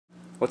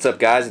What's up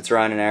guys, it's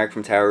Ryan and Eric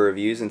from Tower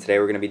Reviews, and today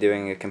we're going to be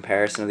doing a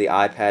comparison of the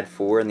iPad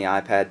 4 and the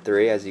iPad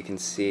 3. As you can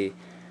see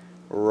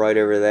right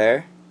over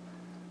there,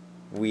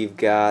 we've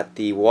got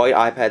the white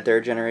iPad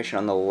 3rd generation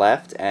on the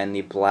left and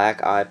the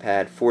black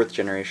iPad 4th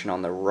generation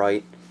on the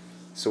right.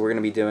 So we're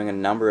going to be doing a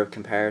number of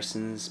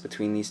comparisons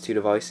between these two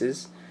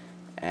devices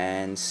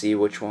and see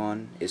which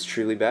one is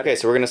truly better. Okay,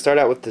 so we're going to start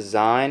out with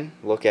design,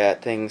 look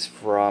at things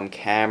from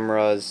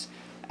cameras,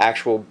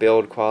 actual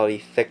build quality,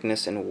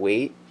 thickness, and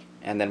weight.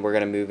 And then we're going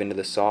to move into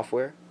the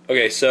software.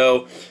 Okay,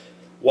 so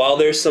while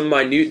there's some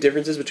minute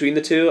differences between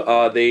the two,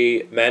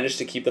 they managed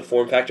to keep the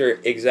form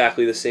factor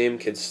exactly the same,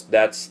 because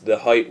that's the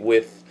height,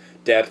 width,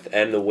 depth,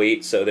 and the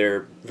weight, so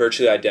they're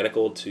virtually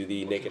identical to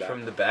the naked eye.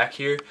 From the back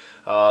here,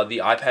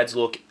 the iPads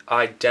look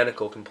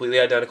identical,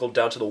 completely identical,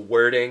 down to the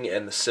wording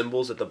and the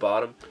symbols at the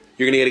bottom.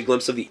 You're going to get a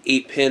glimpse of the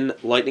 8-pin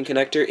lightning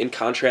connector in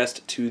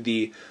contrast to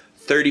the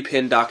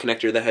 30-pin dock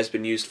connector that has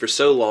been used for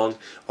so long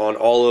on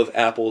all of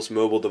Apple's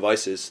mobile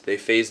devices. They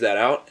phased that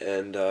out,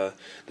 and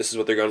this is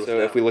what they're going with now.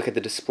 So if we look at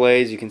the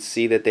displays, you can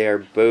see that they are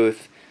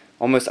both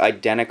almost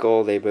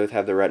identical. They both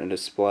have the Retina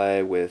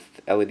display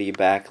with LED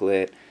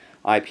backlit,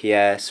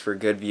 IPS for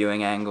good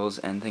viewing angles,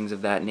 and things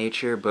of that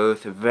nature.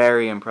 Both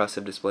very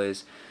impressive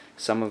displays.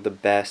 Some of the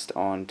best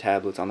on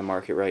tablets on the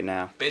market right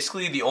now.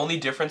 Basically, the only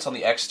difference on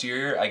the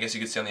exterior, I guess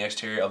you could say on the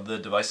exterior of the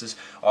devices,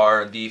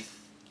 are the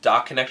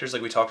dock connectors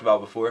like we talked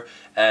about before,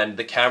 and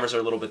the cameras are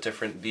a little bit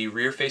different. The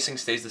rear facing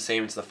stays the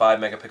same. It's the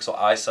 5-megapixel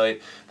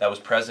iSight that was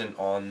present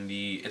on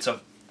the, it's a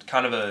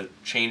kind of a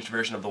changed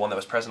version of the one that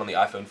was present on the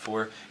iPhone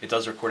 4. It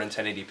does record in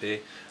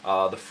 1080p.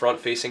 The front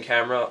facing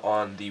camera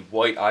on the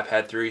white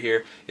iPad 3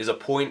 here is a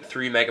 0.3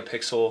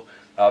 megapixel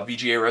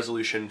VGA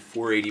resolution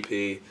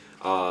 480p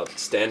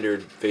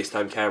standard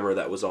FaceTime camera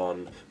that was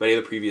on many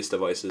of the previous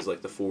devices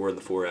like the 4 and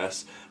the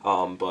 4S,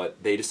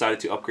 but they decided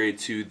to upgrade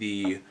to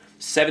the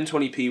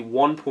 720p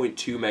 1.2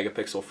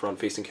 megapixel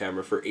front-facing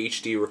camera for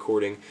HD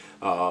recording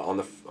on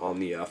the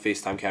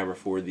FaceTime camera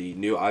for the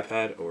new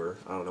iPad, or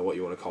I don't know what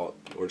you want to call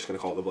it. We're just going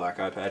to call it the black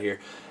iPad here,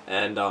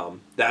 and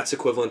that's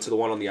equivalent to the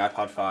one on the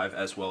iPod 5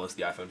 as well as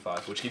the iPhone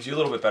 5, which gives you a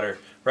little bit better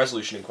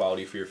resolution and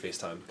quality for your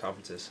FaceTime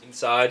conferences.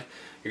 Inside,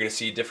 you're going to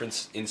see a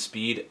difference in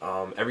speed.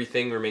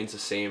 Everything remains the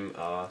same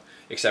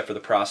except for the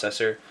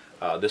processor.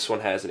 This one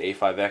has an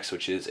A5X,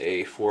 which is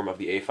a form of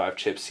the A5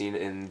 chip seen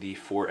in the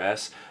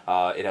 4S.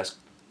 It has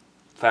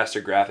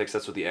faster graphics,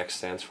 that's what the X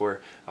stands for.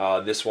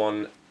 This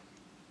one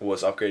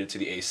was upgraded to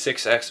the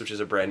A6X, which is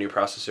a brand new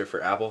processor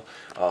for Apple.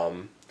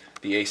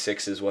 The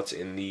A6 is what's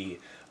in the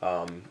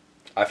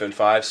iPhone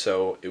 5,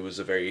 so it was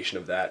a variation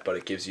of that, but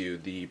it gives you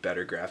the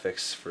better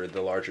graphics for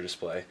the larger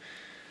display.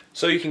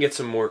 So you can get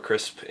some more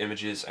crisp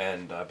images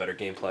and better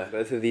gameplay.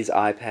 Both of these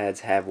iPads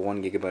have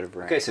 1 GB of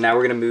RAM. Okay, so now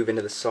we're going to move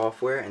into the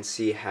software and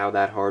see how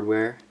that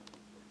hardware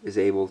is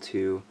able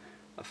to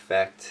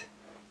affect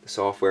the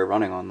software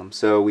running on them.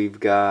 So we've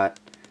got,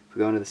 if we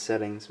go into the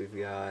settings, we've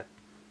got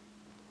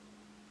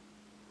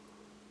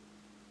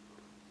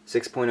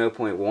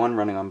 6.0.1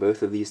 running on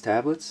both of these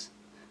tablets.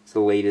 It's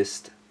the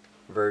latest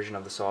version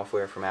of the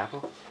software from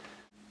Apple.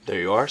 There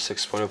you are,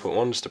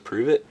 6.0.1, just to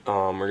prove it.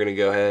 We're going to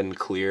go ahead and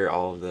clear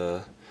all of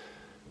the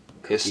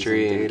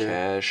history and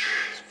cache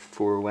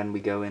for when we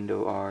go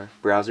into our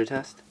browser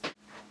test.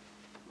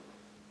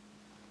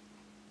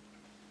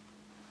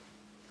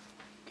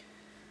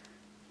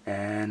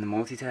 And the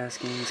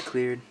multitasking is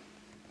cleared.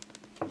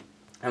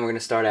 And we're going to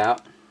start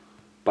out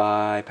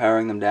by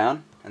powering them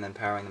down and then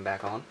powering them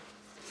back on.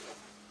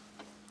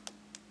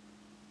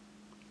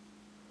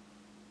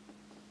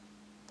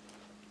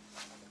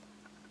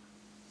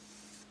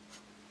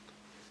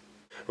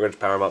 We're going to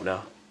power them up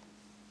now.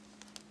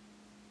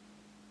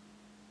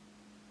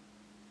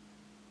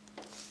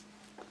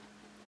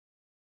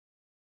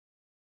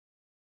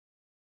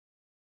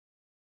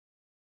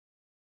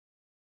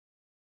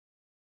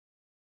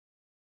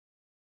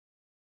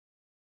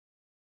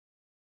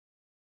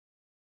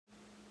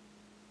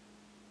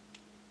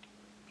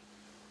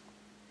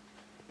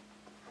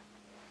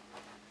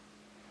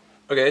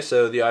 Okay,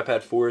 so the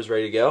iPad 4 is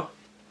ready to go,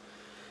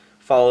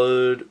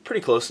 followed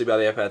pretty closely by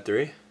the iPad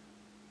 3,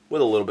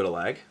 with a little bit of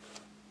lag.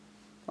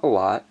 A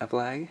lot of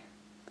lag.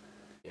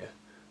 Yeah,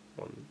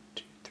 1,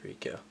 2, 3,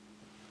 go.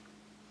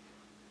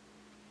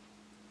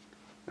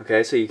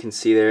 Okay, so you can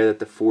see there that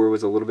the 4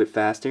 was a little bit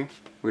faster.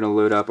 We're going to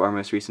load up our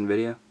most recent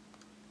video.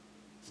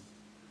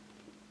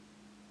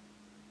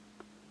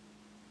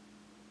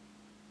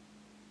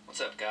 What's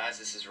up guys,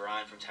 this is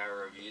Ryan from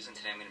Tower Reviews, and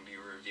today I'm going to be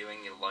reviewing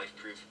the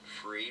LifeProof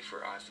Free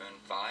for iPhone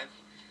 5.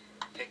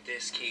 Pick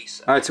this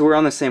case. Alright, so we're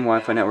on the same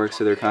Wi-Fi network,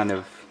 so they're kind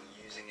of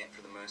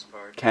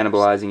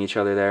cannibalizing each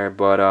other there,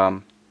 but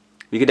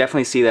you could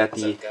definitely see that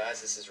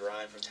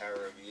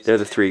they're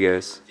the 3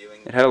 goes.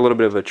 It had a little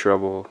bit of a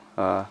trouble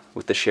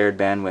with the shared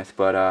bandwidth,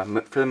 but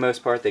for the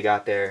most part they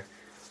got there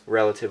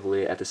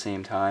relatively at the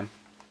same time.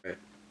 Alright,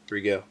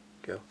 3 go.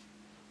 Go.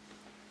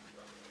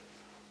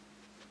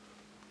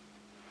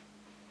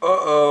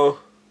 Uh-oh.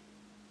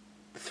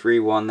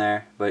 3-1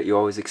 there, but you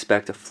always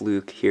expect a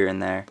fluke here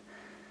and there.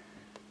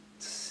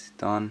 It's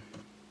done.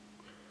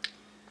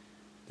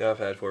 The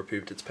iPad 4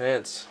 pooped its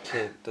pants.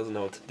 Doesn't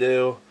know what to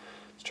do.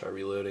 Let's try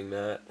reloading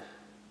that.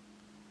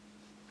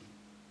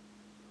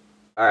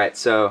 Alright,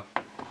 so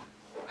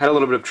had a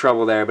little bit of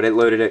trouble there, but it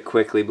loaded it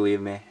quickly,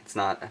 believe me. It's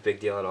not a big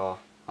deal at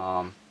all.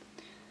 So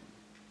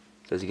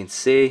as you can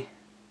see,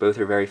 both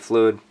are very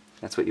fluid.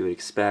 That's what you would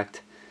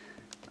expect.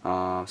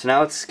 So now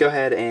let's go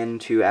ahead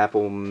into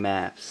Apple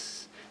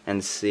Maps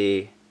and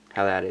see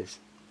how that is.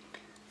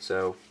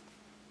 So,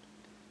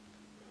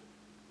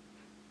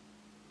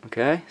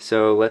 okay,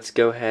 so let's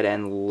go ahead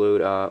and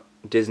load up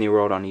Disney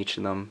World on each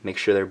of them. Make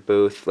sure they're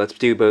both, let's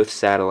do both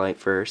satellite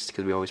first,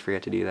 because we always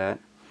forget to do that.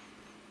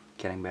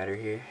 Getting better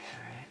here.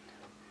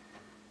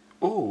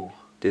 Alright. Ooh.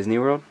 Disney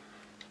World?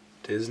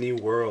 Disney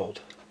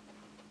World.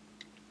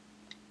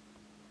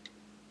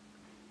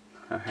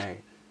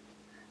 Alright.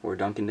 We're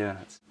Dunkin'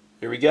 Donuts.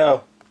 Here we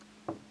go.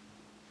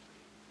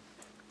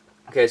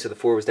 Okay, so the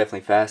 4 was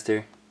definitely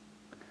faster.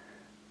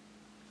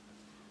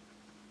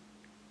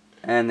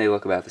 And they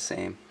look about the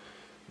same.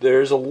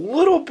 There's a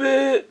little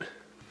bit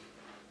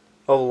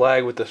of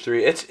lag with the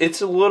 3.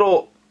 It's a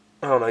little,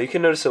 I don't know, you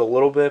can notice it a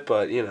little bit,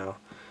 but you know,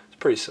 it's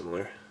pretty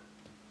similar.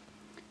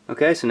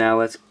 Okay, so now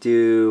let's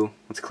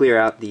clear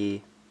out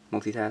the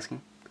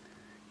multitasking,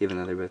 even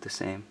though they're both the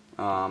same.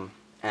 And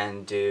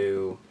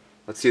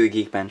let's do the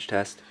Geekbench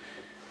test,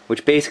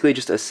 which basically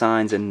just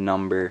assigns a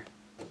number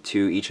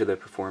to each of the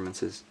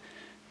performances.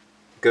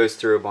 Goes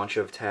through a bunch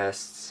of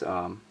tests,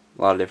 a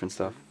lot of different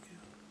stuff.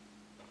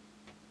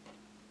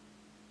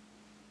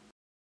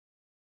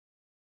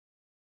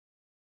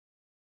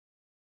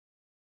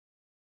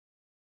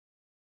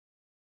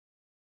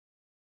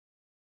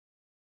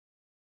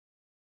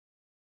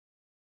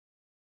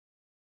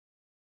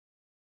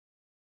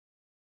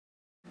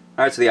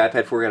 Alright, so the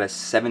iPad 4 got a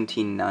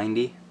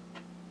 1790.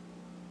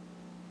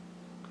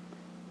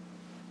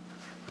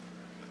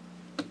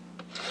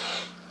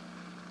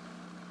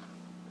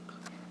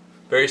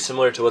 Very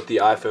similar to what the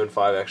iPhone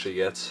 5 actually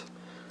gets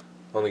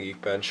on the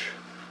Geekbench.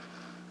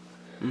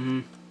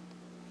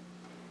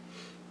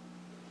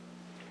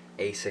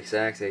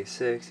 A6X,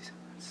 A6,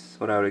 that's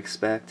what I would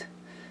expect.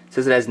 It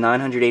says it has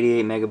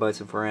 988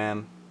 megabytes of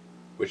RAM.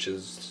 Which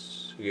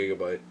is a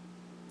gigabyte.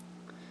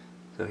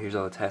 So here's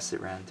all the tests it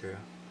ran through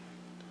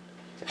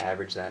to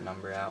average that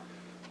number out.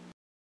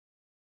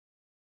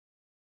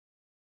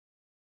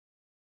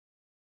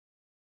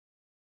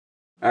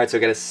 Alright, so I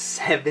got a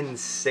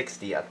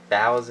 760,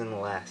 1,000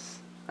 less.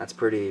 That's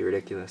pretty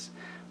ridiculous.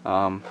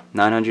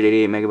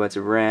 988 megabytes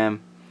of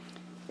RAM,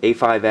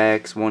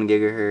 A5X, 1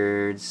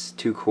 gigahertz,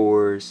 2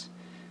 cores.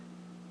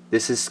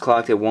 This is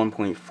clocked at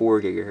 1.4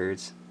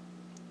 gigahertz,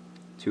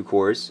 2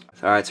 cores.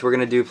 Alright, so we're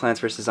going to do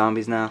Plants vs.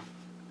 Zombies now.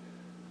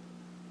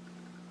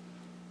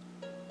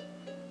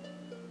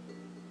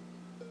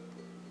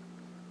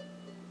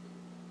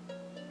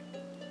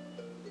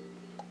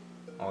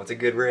 Oh, it's a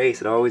good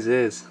race. It always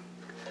is.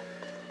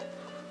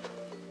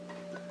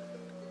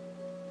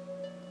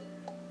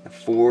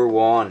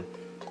 4-1.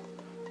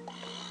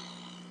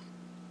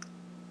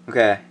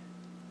 Okay.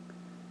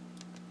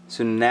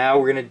 So now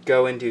we're going to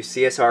go into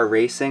CSR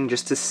Racing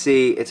just to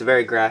see. It's a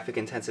very graphic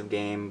intensive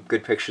game.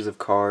 Good pictures of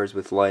cars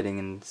with lighting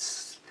and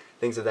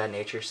things of that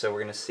nature. So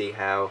we're going to see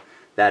how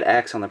that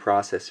acts on the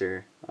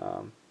processor,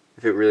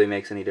 if it really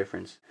makes any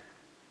difference.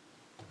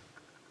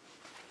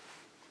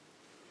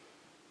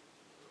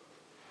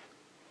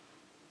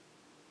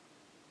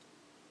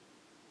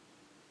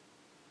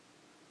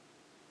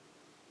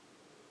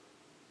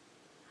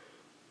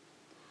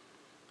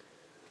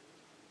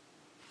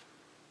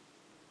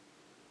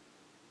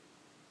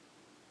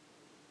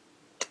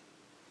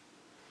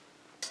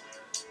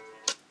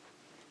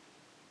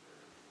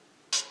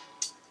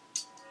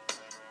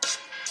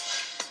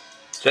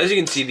 So as you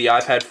can see, the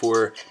iPad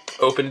 4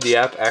 opened the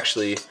app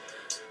actually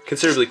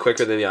considerably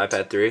quicker than the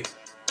iPad 3.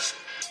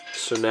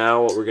 So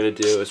now what we're going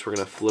to do is we're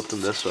going to flip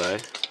them this way.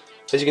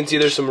 As you can see,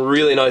 there's some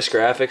really nice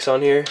graphics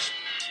on here.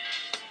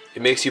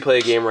 It makes you play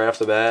a game right off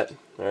the bat.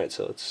 Alright,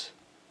 so let's...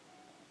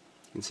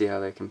 You can see how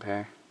they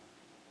compare.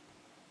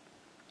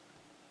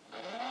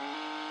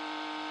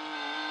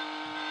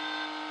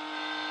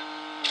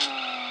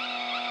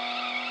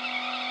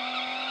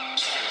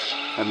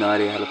 I have no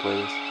idea how to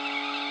play this.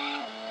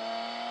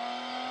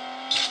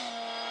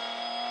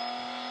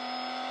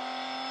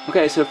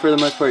 Okay, so for the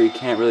most part you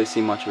can't really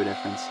see much of a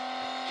difference.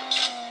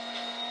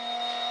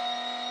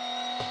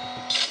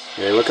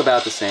 Yeah, they look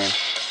about the same.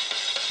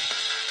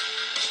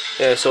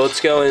 Yeah, so let's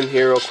go in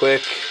here real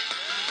quick.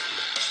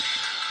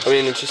 I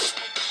mean, it's just,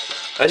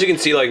 as you can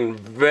see, like,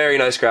 very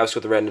nice graphics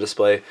with the Retina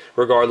display,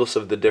 regardless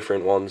of the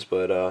different ones,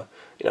 but,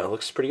 you know, it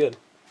looks pretty good.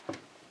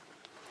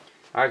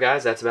 Alright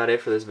guys, that's about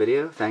it for this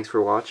video. Thanks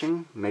for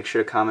watching. Make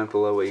sure to comment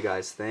below what you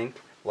guys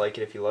think. Like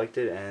it if you liked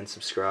it, and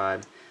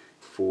subscribe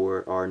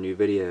for our new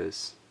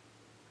videos.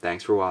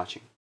 Thanks for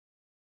watching.